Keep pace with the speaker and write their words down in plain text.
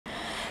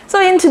So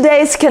in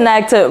today's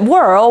connected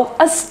world,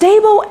 a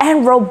stable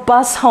and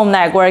robust home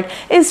network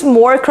is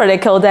more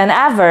critical than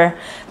ever.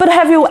 But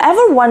have you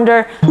ever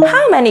wondered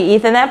how many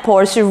Ethernet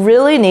ports you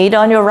really need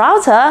on your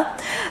router?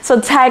 So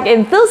tech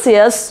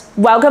enthusiasts,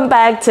 welcome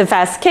back to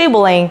Fast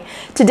Cabling.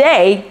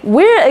 Today,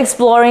 we're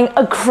exploring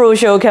a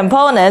crucial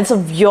component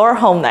of your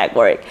home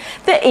network,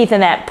 the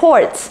Ethernet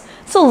ports.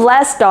 So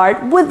let's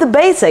start with the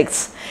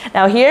basics.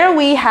 Now here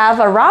we have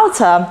a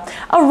router.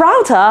 A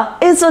router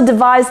is a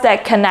device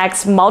that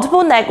connects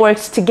multiple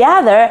networks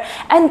together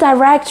and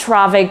directs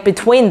traffic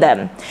between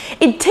them.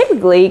 It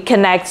typically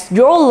connects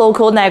your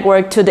local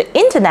network to the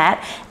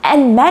internet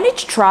and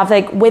manages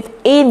traffic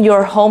within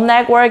your home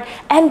network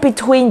and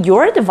between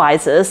your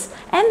devices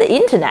and the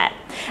internet,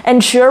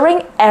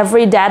 ensuring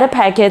every data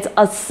packet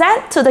is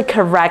sent to the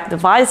correct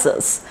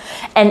devices.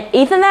 And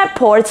Ethernet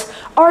ports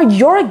are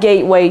your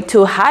gateway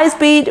to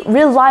high-speed,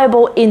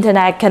 reliable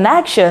internet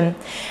connection.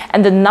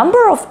 And the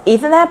number of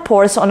Ethernet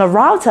ports on a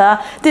router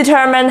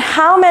determine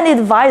how many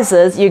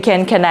devices you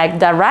can connect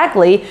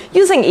directly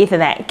using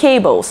Ethernet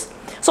cables.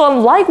 So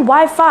unlike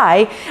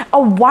Wi-Fi, a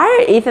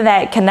wired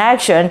Ethernet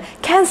connection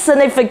can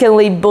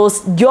significantly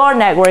boost your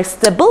network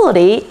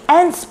stability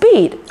and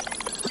speed.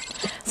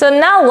 So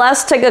now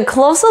let's take a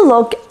closer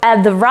look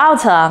at the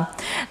router.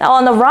 Now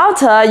on the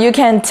router, you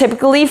can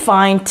typically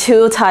find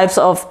two types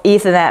of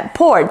Ethernet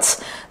ports,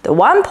 the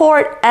WAN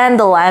port and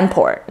the LAN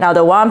port. Now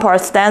the WAN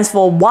port stands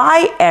for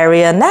Wide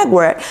Area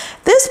Network.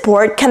 This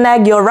port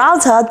connects your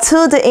router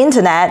to the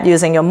internet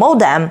using your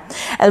modem.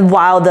 And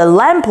while the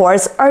LAN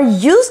ports are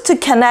used to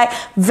connect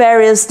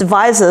various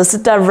devices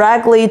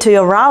directly to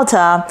your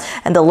router,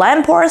 and the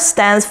LAN port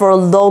stands for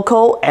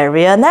Local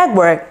Area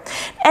Network.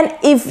 And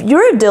if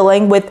you're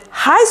dealing with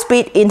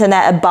high-speed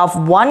internet above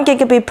 1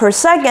 gigabit per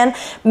second,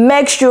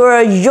 make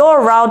sure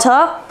your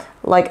router,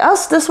 like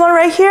us, this one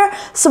right here,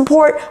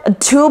 support a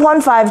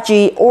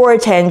 2.5G or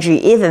 10G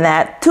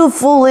Ethernet to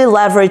fully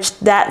leverage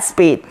that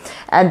speed.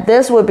 And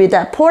this would be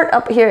that port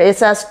up here. It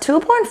says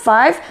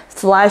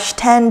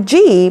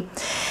 2.5/10G.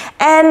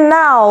 And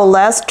now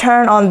let's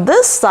turn on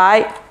this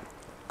side.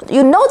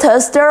 You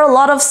notice there are a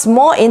lot of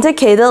small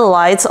indicator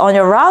lights on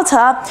your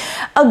router.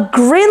 A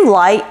green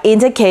light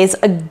indicates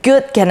a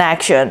good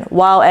connection,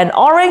 while an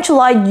orange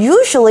light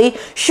usually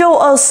shows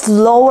a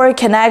slower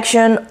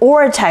connection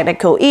or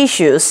technical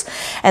issues.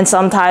 And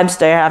sometimes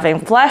they're having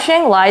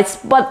flashing lights,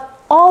 but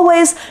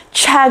always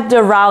check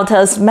the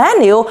router's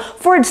manual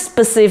for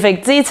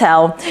specific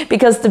detail,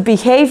 because the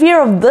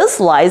behavior of these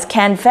lights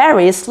can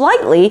vary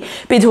slightly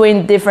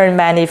between different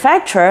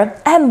manufacturers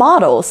and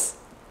models.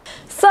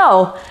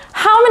 So,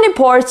 how many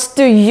ports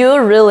do you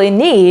really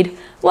need?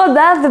 Well,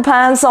 that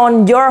depends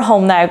on your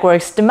home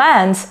network's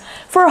demands.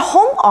 For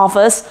home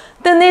office,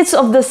 the needs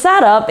of the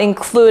setup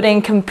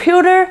including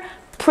computer,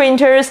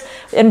 printers,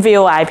 and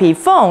VoIP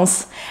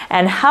phones,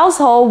 and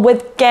household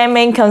with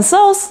gaming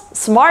consoles,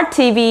 smart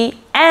TV,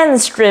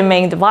 and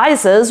streaming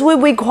devices will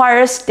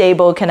require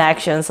stable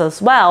connections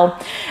as well.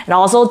 And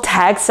also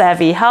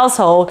tech-savvy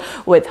household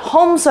with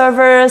home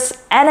servers,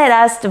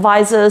 NAS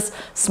devices,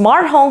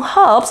 smart home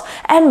hubs,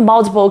 and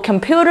multiple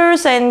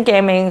computers and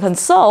gaming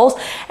consoles.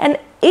 And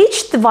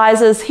each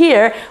device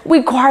here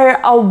require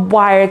a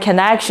wired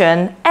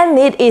connection and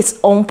need its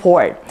own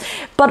port.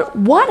 But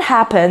what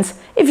happens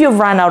if you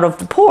run out of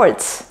the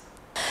ports?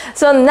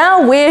 So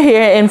now we're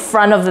here in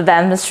front of the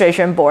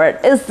demonstration board.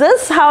 Is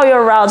this how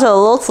your router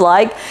looks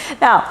like?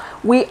 Now,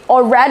 we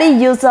already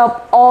used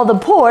up all the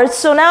ports,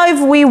 so now if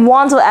we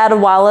want to add a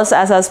wireless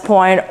access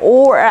point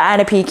or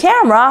an IP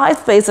camera,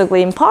 it's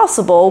basically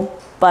impossible.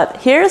 But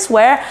here's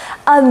where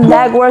a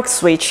network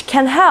switch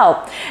can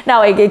help.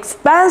 Now it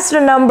expands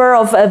the number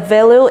of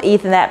available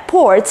Ethernet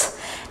ports.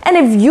 And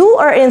if you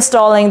are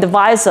installing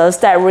devices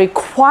that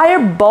require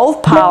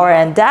both power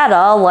and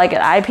data, like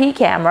an IP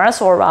cameras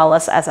or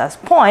wireless access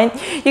point,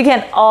 you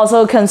can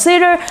also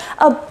consider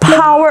a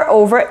power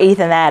over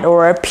Ethernet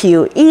or a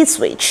PoE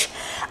switch.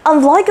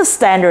 Unlike a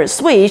standard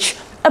switch,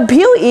 a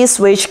PoE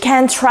switch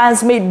can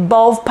transmit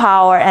both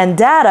power and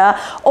data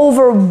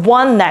over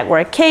one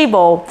network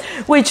cable,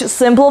 which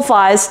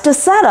simplifies the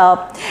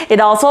setup.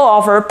 It also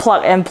offers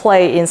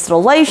plug-and-play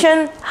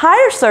installation,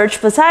 higher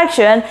surge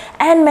protection,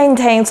 and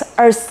maintains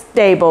a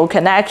stable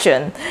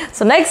connection.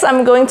 So next,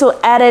 I'm going to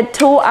add it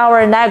to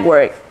our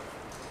network.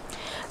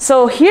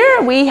 So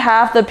here we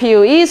have the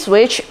PoE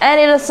switch, and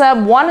it is at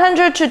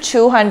 100 to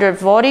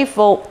 240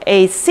 volt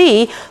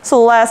AC.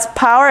 So let's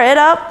power it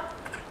up.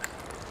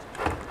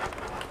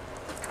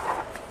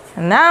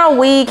 Now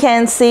we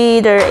can see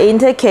the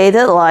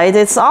indicated light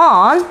is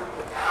on.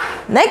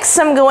 Next,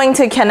 I'm going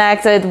to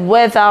connect it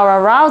with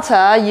our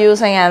router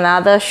using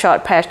another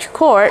short patch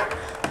cord.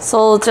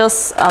 So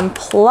just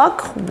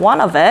unplug one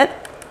of it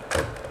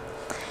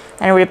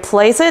and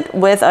replace it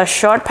with a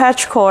short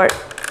patch cord.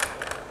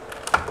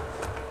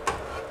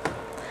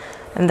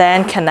 And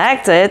then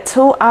connect it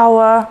to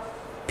our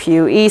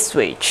PoE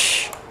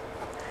switch.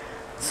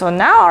 So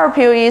now our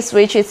PoE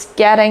switch is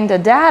getting the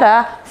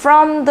data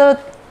from the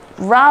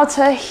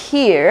router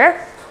here.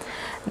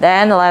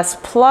 Then let's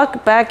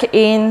plug back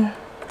in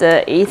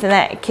the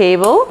Ethernet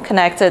cable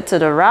connected to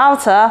the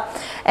router.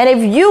 And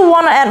if you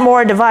want to add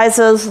more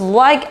devices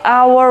like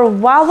our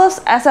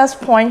wireless access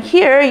point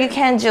here, you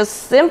can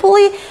just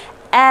simply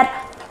add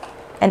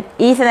an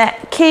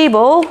Ethernet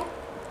cable,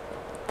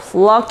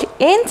 plug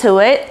into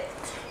it.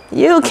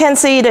 You can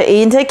see the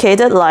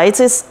indicated lights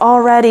is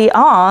already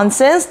on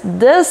since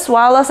this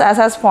wireless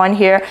access point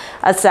here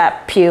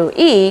accepts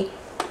PoE.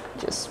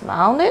 Just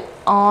mount it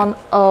on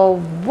a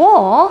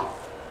wall.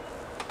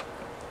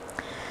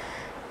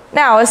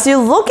 Now, as you're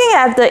looking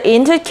at the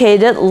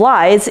indicated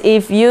lights,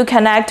 if you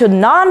connect to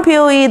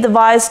non-PoE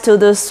device to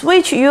the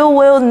switch, you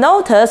will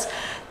notice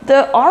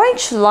the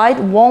orange light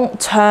won't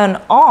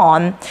turn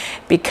on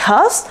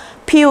because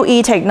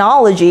PoE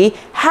technology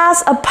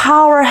has a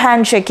power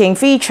handshaking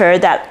feature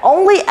that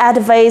only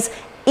activates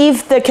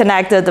if the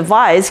connected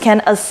device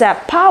can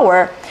accept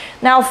power.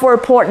 Now for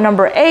port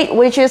number 8,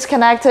 which is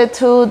connected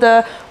to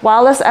the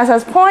wireless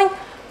access point,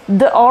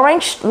 the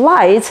orange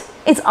light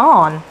is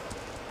on.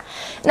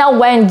 Now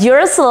when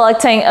you're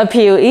selecting a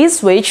PoE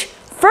switch,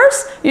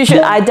 first, you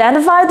should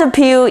identify the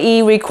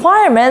PoE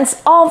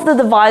requirements of the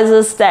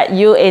devices that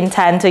you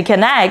intend to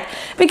connect,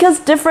 because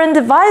different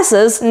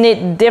devices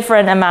need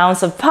different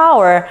amounts of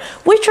power,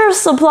 which are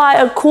supplied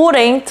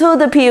according to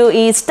the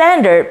PoE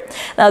standard.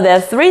 Now there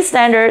are 3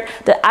 standards: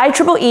 the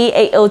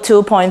IEEE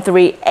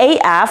 802.3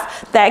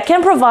 AF that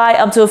can provide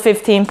up to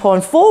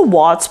 15.4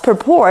 watts per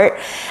port,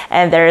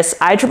 and there's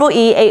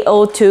IEEE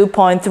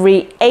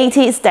 802.3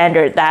 AT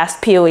standard, that's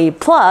PoE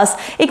plus.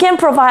 It can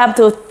provide up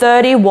to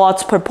 30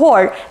 watts per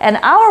port. And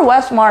our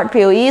Westmart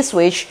PoE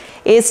switch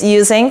is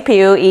using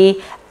PoE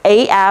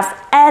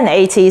AF and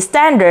AT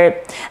standard.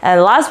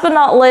 And last but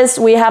not least,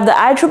 we have the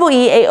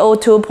IEEE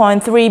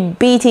 802.3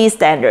 BT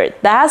standard.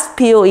 That's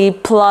PoE++.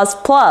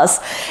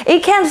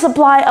 It can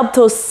supply up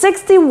to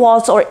 60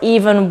 watts or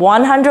even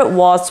 100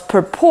 watts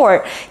per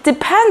port,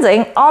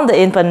 depending on the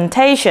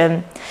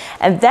implementation.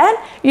 And then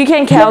you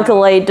can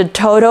calculate the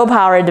total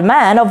power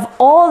demand of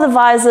all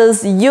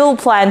devices you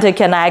plan to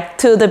connect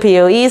to the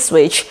PoE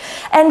switch.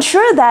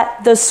 Ensure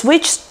that the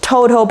switch's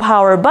total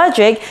power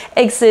budget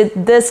exceeds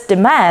this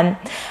demand.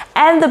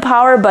 And the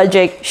power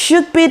budget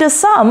should be the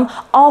sum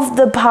of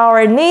the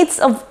power needs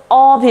of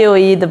all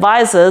PoE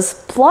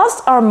devices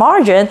plus our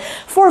margin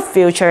for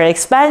future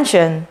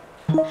expansion.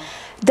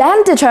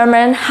 Then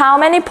determine how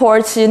many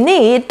ports you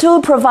need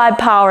to provide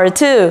power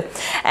to,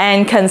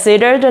 and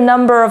consider the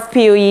number of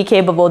PoE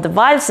capable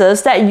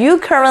devices that you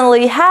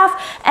currently have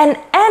and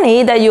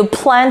any that you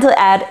plan to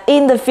add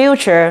in the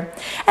future.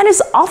 And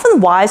it's often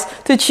wise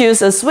to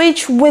choose a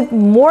switch with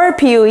more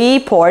PoE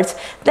ports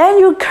than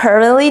you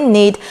currently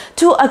need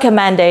to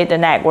accommodate the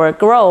network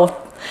growth.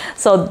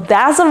 So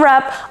that's a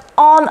wrap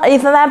on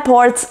Ethernet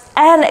ports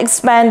and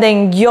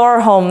expanding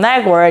your home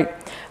network.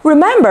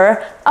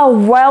 Remember, a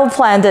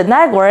well-planned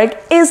network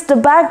is the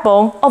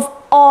backbone of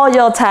all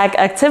your tech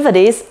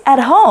activities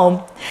at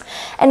home.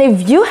 And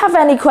if you have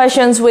any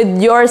questions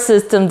with your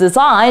system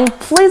design,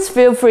 please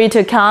feel free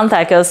to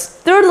contact us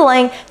through the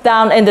link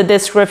down in the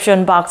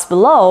description box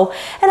below,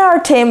 and our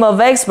team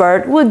of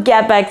experts will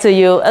get back to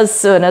you as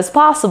soon as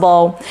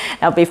possible.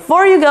 Now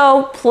before you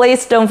go,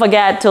 please don't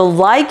forget to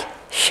like,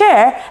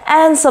 share,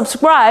 and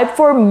subscribe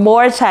for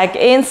more tech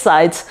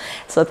insights.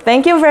 So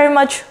thank you very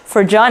much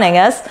for joining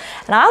us,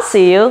 and I'll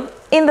see you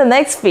in the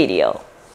next video.